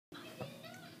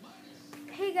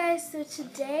Hey guys, so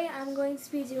today I'm going to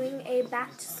be doing a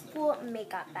back to school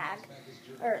makeup bag,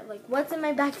 or like what's in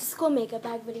my back to school makeup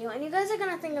bag video, and you guys are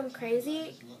going to think I'm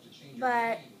crazy,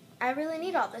 but I really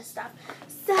need all this stuff.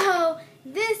 So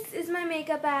this is my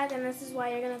makeup bag, and this is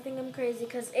why you're going to think I'm crazy,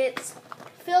 because it's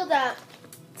filled up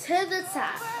to the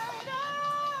top.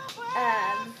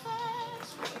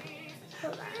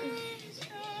 Hold on.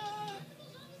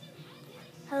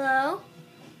 Hello?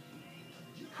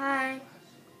 Hi.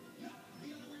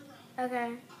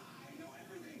 Okay.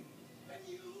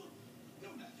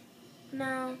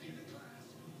 No.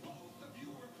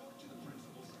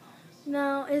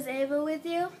 No. Is Ava with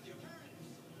you?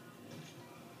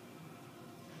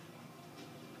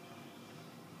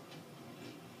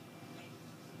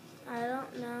 I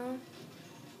don't know.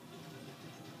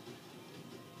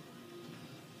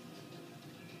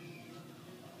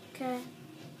 Okay.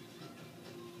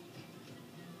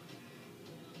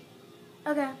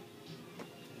 Okay.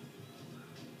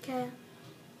 Okay.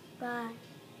 Bye.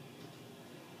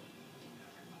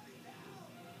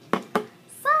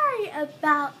 Sorry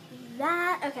about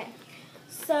that. Okay.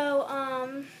 So,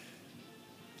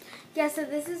 yeah, so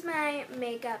this is my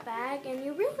makeup bag, and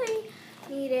you really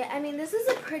need it. I mean, this is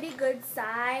a pretty good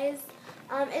size.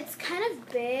 It's kind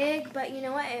of big, but you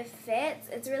know what? It fits.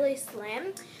 It's really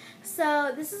slim.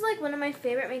 So this is like one of my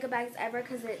favorite makeup bags ever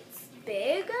because it's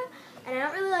big, and I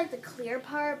don't really like the clear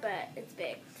part, but it's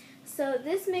big. So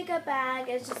this makeup bag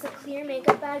is just a clear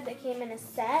makeup bag that came in a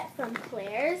set from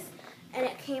Claire's, and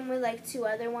it came with like two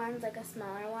other ones, like a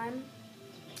smaller one.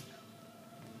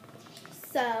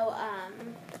 So,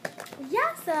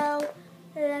 yeah, so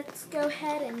let's go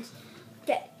ahead and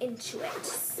get into it.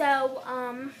 So,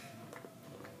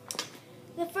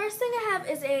 the first thing I have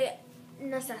is a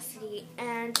necessity,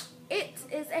 and it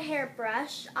is a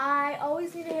hairbrush. I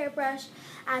always need a hairbrush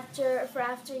after,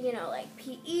 you know, like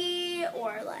PE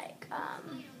or like,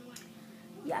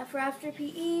 yeah, for after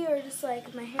PE or just like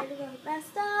if my hair doesn't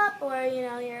messed up or, you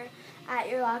know, you're at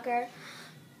your locker.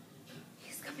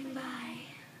 He's coming by.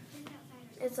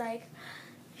 It's like,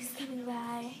 he's coming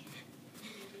by.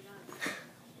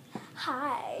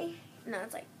 Hi. No,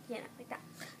 it's like, you know, like that.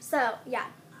 So, yeah,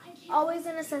 always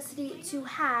a necessity to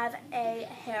have a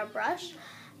hairbrush.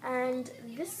 And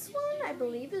this one, I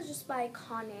believe, is just by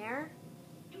Conair.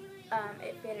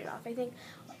 It faded off, I think.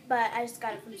 But I just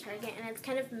got it from Target, and it's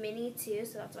kind of mini, too,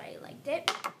 so that's why I liked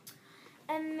it.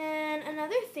 And then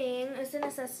another thing is a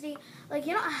necessity. Like,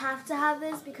 you don't have to have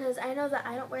this because I know that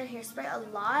I don't wear hairspray a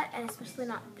lot, and especially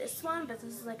not this one, but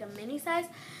this is like a mini size.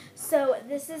 So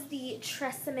this is the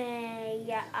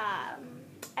Tresemme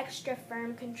Extra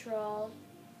Firm Control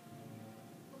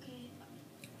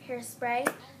hairspray,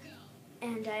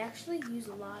 and I actually use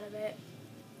a lot of it.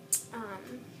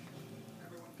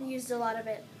 Used a lot of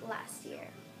it last year.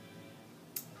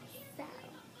 So,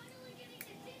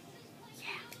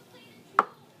 yeah.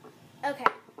 Okay.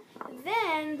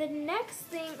 Then the next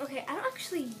thing, okay, I don't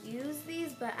actually use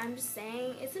these, but I'm just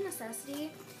saying it's a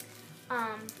necessity,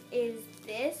 is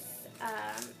this.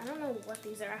 I don't know what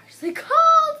these are actually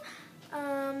called.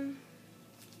 I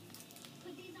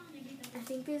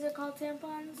think these are called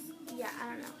tampons. Yeah, I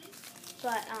don't know.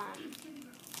 But,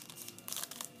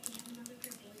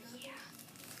 yeah.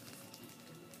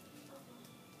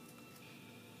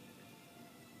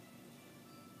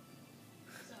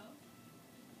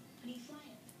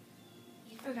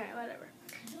 Okay, whatever.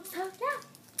 So, yeah.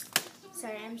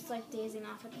 Sorry, I'm just like dazing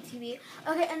off at the TV.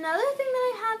 Okay, another thing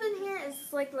that I have in here is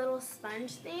this like little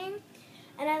sponge thing.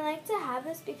 And I like to have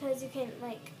this because you can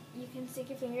stick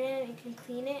your finger in it and you can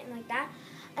clean it and like that.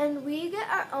 And we get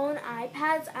our own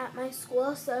iPads at my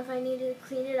school, so if I need to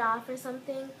clean it off or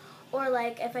something, or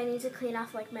like if I need to clean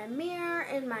off like my mirror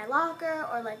in my locker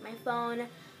or like my phone,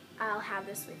 I'll have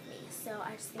this with me. So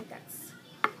I just think that's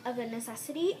a good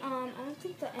necessity. I don't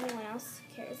think that anyone else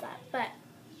carries that, but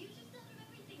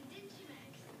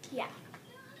yeah.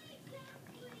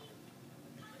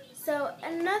 So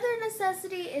another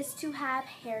necessity is to have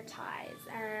hair ties,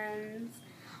 and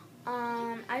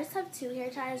I just have two hair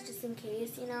ties just in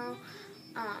case, you know,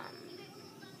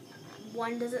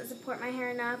 one doesn't support my hair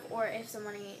enough, or if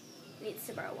somebody needs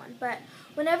to borrow one. But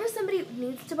whenever somebody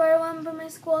needs to borrow one from my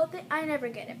school, I never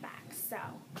get it back, so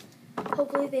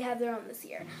hopefully they have their own this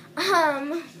year.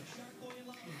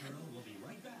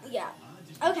 Yeah.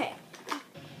 Okay.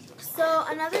 So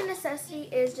another necessity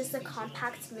is just a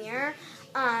compact mirror.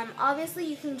 Obviously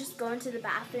you can just go into the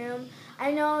bathroom.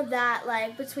 I know that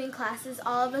like between classes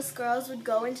all of us girls would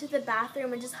go into the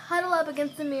bathroom and just huddle up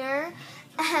against the mirror,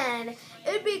 and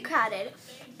it would be crowded.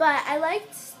 But I like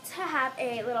to have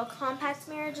a little compact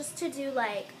mirror just to do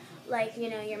like like, you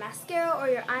know, your mascara or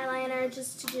your eyeliner,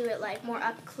 just to do it like more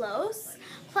up close.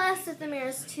 Plus, if the mirror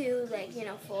is too, like, you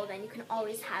know, full, then you can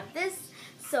always have this.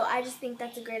 So I just think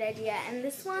that's a great idea. And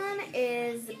this one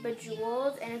is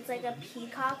Bejeweled, and it's like a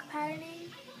peacock patterning.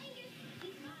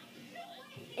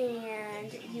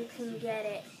 And you can get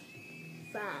it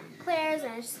from Claire's,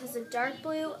 and it just has a dark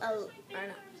blue,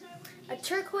 a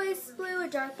turquoise blue, a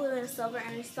dark blue, and a silver,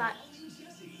 and I just thought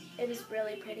it is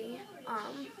really pretty.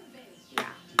 Yeah.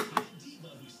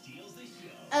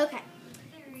 Okay.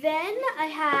 Then I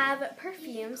have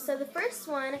perfumes. So the first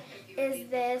one is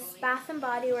this Bath &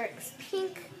 Body Works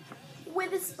pink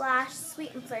with a splash,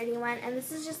 sweet and flirty one, and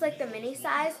this is just like the mini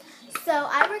size. So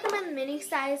I recommend mini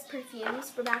size perfumes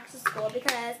for back to school,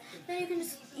 because then you can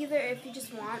just, either if you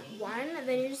just want one,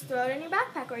 then you just throw it in your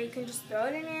backpack, or you can just throw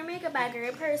it in your makeup bag or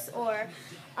your purse, or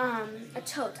a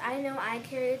tote. I know I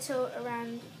carry a tote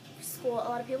around school. A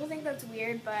lot of people think that's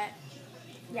weird, but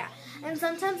yeah. And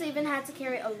sometimes I even had to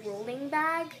carry a rolling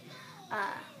bag.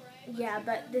 Yeah,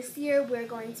 but this year we're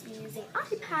going to be using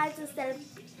iPads instead of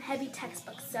heavy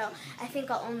textbooks, so I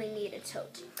think I'll only need a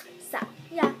tote. So,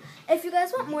 yeah, if you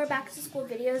guys want more back-to-school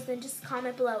videos, then just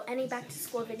comment below any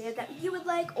back-to-school video that you would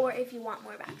like, or if you want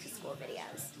more back-to-school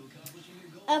videos.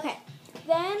 Okay,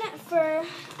 then for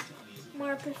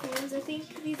more perfumes, I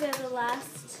think these are the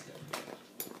last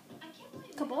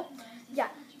couple. Yeah,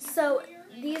 so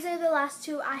these are the last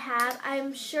two I have.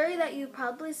 I'm sure that you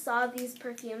probably saw these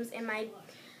perfumes in my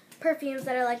perfumes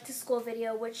that I like to school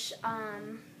video, which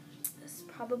is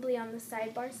probably on the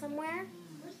sidebar somewhere.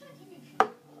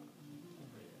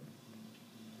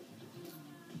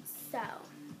 So,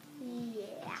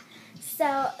 yeah.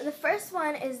 So, the first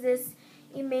one is this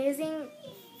Amazing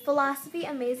Philosophy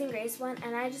Amazing Grace one,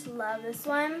 and I just love this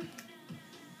one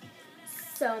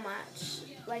so much.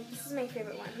 Like, this is my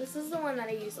favorite one. This is the one that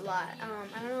I use a lot.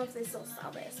 I don't know if they still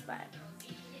sell this, but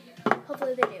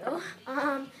hopefully they do.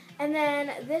 And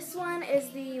then this one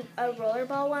is the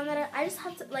rollerball one that I just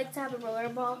like to have a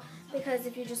rollerball, because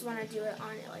if you just want to do it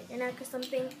on like your neck or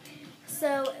something.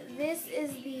 So this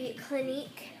is the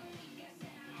Clinique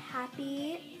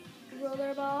Happy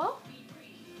Rollerball.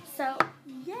 So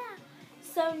yeah.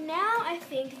 So now I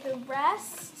think the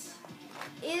rest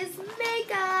is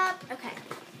makeup. Okay.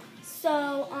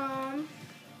 So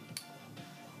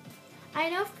I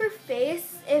know for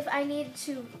face, if I need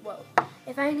to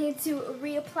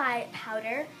reapply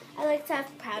powder, I like to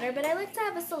have powder, but I like to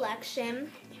have a selection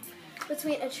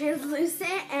between a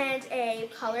translucent and a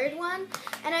colored one.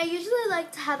 And I usually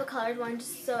like to have a colored one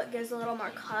just so it gives a little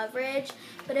more coverage.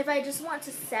 But if I just want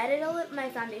to set it my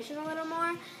foundation a little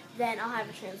more, then I'll have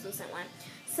a translucent one.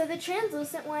 So the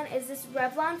translucent one is this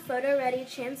Revlon Photo Ready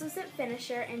Translucent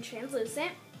Finisher in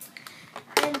translucent.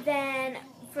 And then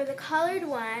for the colored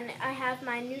one, I have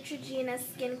my Neutrogena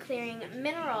Skin Clearing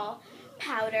Mineral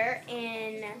Powder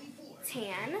in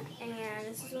tan, and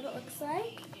this is what it looks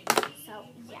like. So,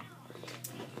 yeah.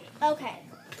 Okay.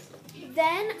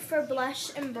 Then for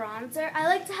blush and bronzer, I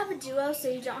like to have a duo so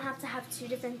you don't have to have two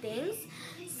different things.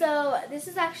 So this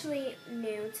is actually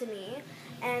new to me,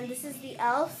 and this is the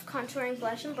e.l.f. Contouring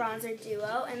Blush and Bronzer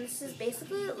Duo, and this is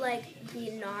basically like the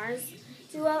NARS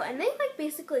duo, and they like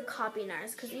basically copy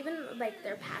NARS, because even like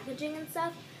their packaging and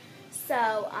stuff.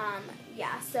 So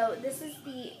yeah, so this is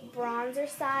the bronzer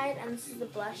side and this is the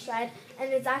blush side,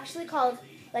 and it's actually called,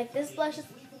 like, this blush is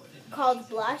called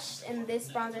Blushed and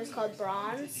this bronzer is called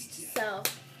Bronzed. So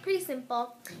pretty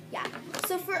simple. Yeah.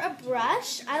 So for a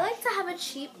brush, I like to have a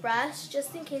cheap brush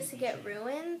just in case it gets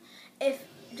ruined.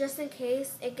 Just in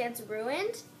case it gets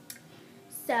ruined.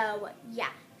 So yeah.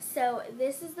 So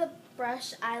this is the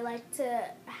brush I like to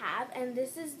have, and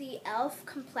this is the e.l.f.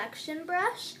 Complexion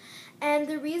brush. And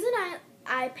the reason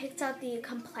I picked out the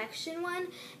complexion one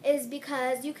is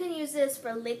because you can use this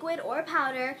for liquid or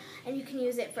powder, and you can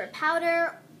use it for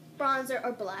powder, bronzer,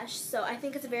 or blush. So I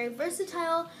think it's a very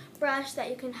versatile brush that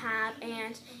you can have,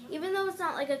 and even though it's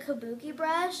not like a kabuki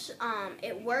brush,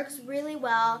 it works really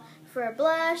well for a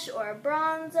blush or a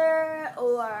bronzer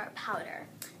or powder.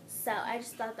 So I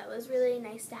just thought that was really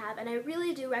nice to have, and I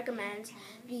really do recommend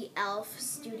the e.l.f.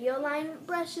 Studio Line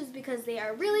brushes because they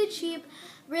are really cheap,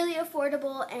 really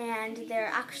affordable, and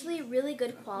they're actually really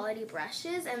good quality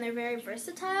brushes, and they're very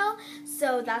versatile.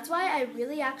 So that's why I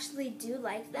really actually do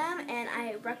like them, and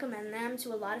I recommend them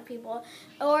to a lot of people.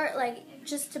 Or like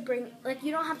just to bring, like,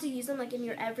 you don't have to use them like in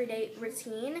your everyday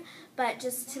routine, but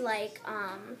just to like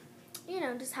you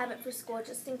know, just have it for school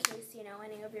just in case, you know,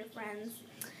 any of your friends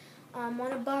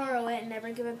want to borrow it and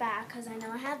never give it back, because I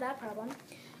know I have that problem.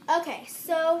 Okay,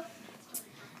 so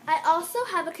I also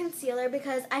have a concealer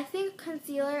because I think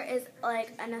concealer is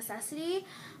like a necessity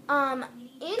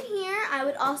In here, I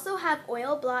would also have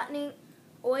oil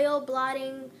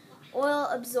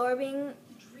absorbing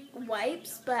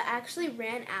wipes, but I actually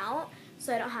ran out,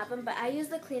 so I don't have them. But I use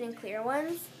the Clean and Clear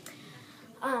ones.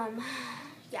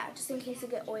 Yeah, just in case you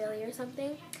get oily or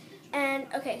something. And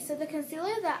okay, so the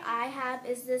concealer that I have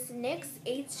is this NYX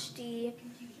HD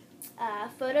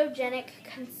Photogenic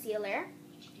Concealer,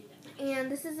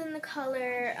 and this is in the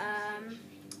color.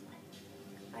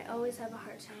 I always have a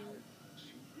hard time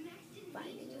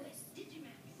finding this.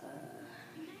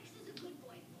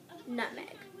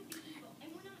 Nutmeg.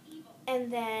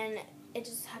 And then it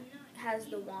just has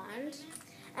the wand.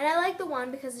 And I like the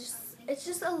wand because it's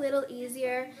just a little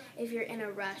easier if you're in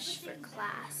a rush for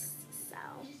class. So,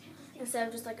 instead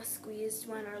of just like a squeezed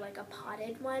one or like a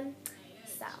potted one.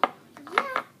 So,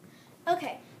 yeah.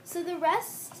 Okay, so the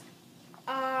rest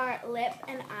are lip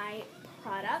and eye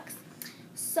products.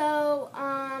 So,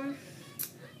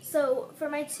 so for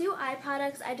my 2 eye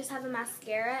products, I just have a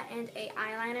mascara and a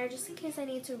eyeliner just in case I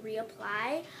need to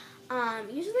reapply.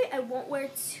 Usually I won't wear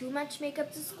too much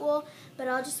makeup to school, but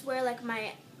I'll just wear like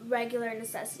my regular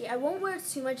necessity. I won't wear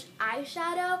too much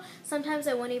eyeshadow. Sometimes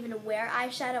I won't even wear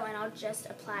eyeshadow and I'll just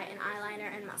apply an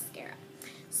eyeliner and mascara.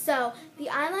 So the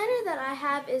eyeliner that I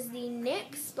have is the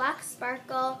NYX Black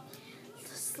Sparkle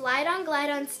Slide On, Glide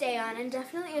On, Stay On, and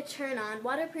definitely a turn on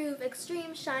waterproof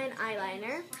extreme shine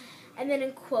eyeliner. And then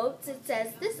in quotes it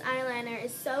says, "This eyeliner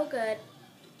is so good,"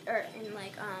 or in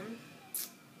like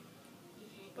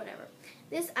whatever.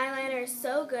 "This eyeliner is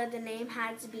so good, the name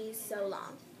had to be so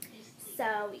long."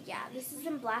 So yeah, this is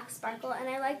in Black Sparkle, and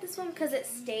I like this one because it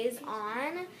stays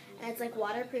on, and it's like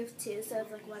waterproof too, so if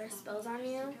like water spills on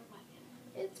you,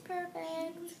 it's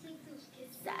perfect.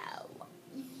 So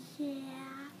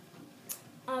yeah.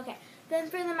 Okay, then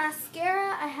for the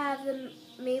mascara, I have the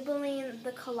Maybelline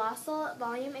The Colossal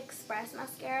Volume Express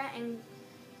Mascara in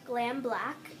Glam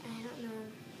Black. I don't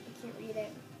know, I can't read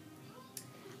it.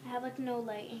 I have like no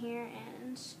light here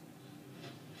and it's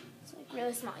like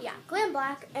really small. Yeah, Glam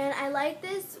Black. And I like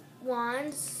this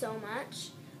wand so much.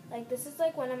 Like this is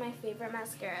like one of my favorite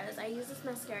mascaras. I use this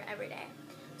mascara every day.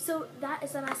 So that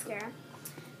is the mascara.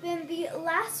 Then the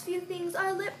last few things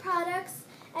are lip products.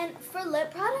 And for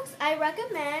lip products, I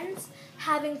recommend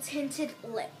having tinted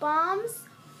lip balms.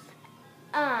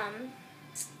 And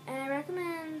I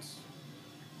recommend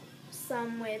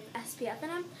some with SPF in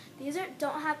them. These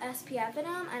don't have SPF in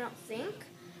them, I don't think.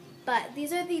 But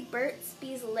these are the Burt's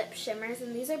Bees Lip Shimmers,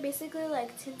 and these are basically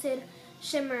like tinted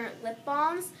shimmer lip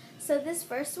balms. So this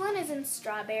first one is in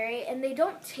strawberry, and they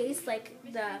don't taste like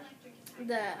the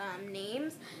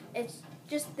names. It's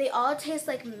just, they all taste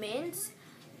like mint.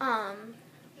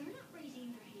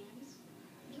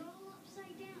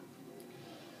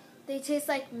 They taste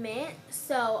like mint,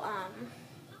 so,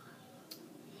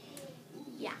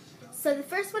 yeah. So the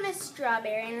first one is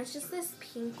strawberry, and it's just this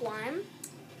pink one,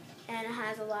 and it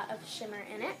has a lot of shimmer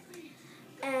in it.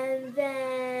 And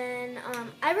then,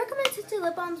 I recommend tinted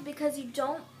lip balms because you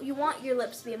want your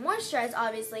lips to be moisturized,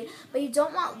 obviously, but you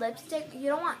don't want lipstick, you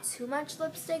don't want too much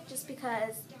lipstick just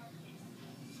because,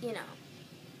 you know,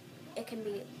 it can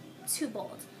be too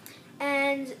bold.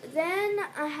 And then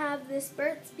I have this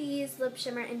Burt's Bees Lip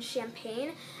Shimmer in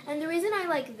Champagne. And the reason I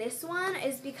like this one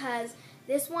is because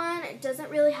this one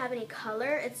doesn't really have any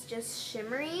color. It's just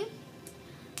shimmery.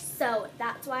 So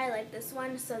that's why I like this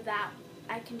one, so that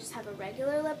I can just have a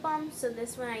regular lip balm. So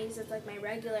this one I use as like my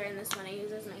regular, and this one I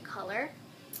use as my color.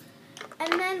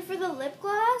 And then for the lip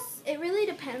gloss, it really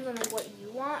depends on like what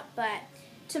you want. But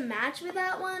to match with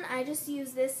that one, I just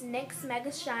use this NYX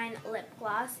Mega Shine Lip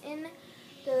Gloss in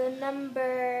the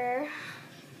number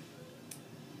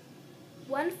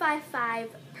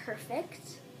 155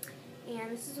 Perfect, and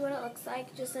this is what it looks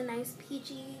like, just a nice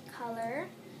peachy color,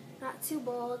 not too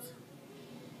bold,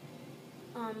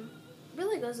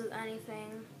 really goes with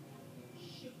anything,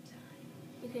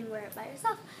 you can wear it by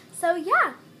yourself. So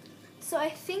yeah, so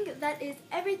I think that is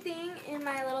everything in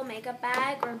my little makeup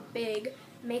bag, or big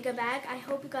makeup bag. I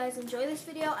hope you guys enjoy this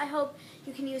video. I hope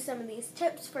you can use some of these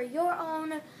tips for your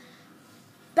own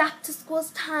back to school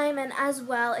time, and as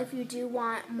well, if you do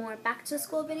want more back to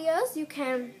school videos, you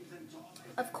can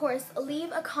of course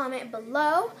leave a comment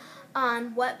below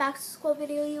on what back to school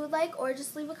video you would like, or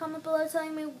just leave a comment below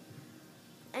telling me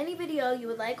any video you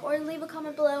would like, or leave a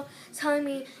comment below telling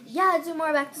me, yeah, do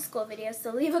more back to school videos.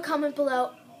 So leave a comment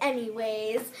below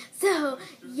anyways. So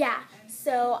yeah,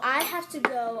 so I have to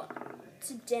go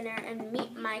to dinner and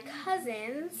meet my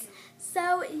cousins.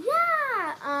 So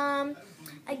yeah,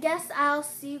 I guess I'll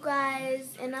see you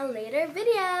guys in a later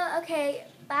video. Okay,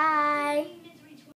 bye.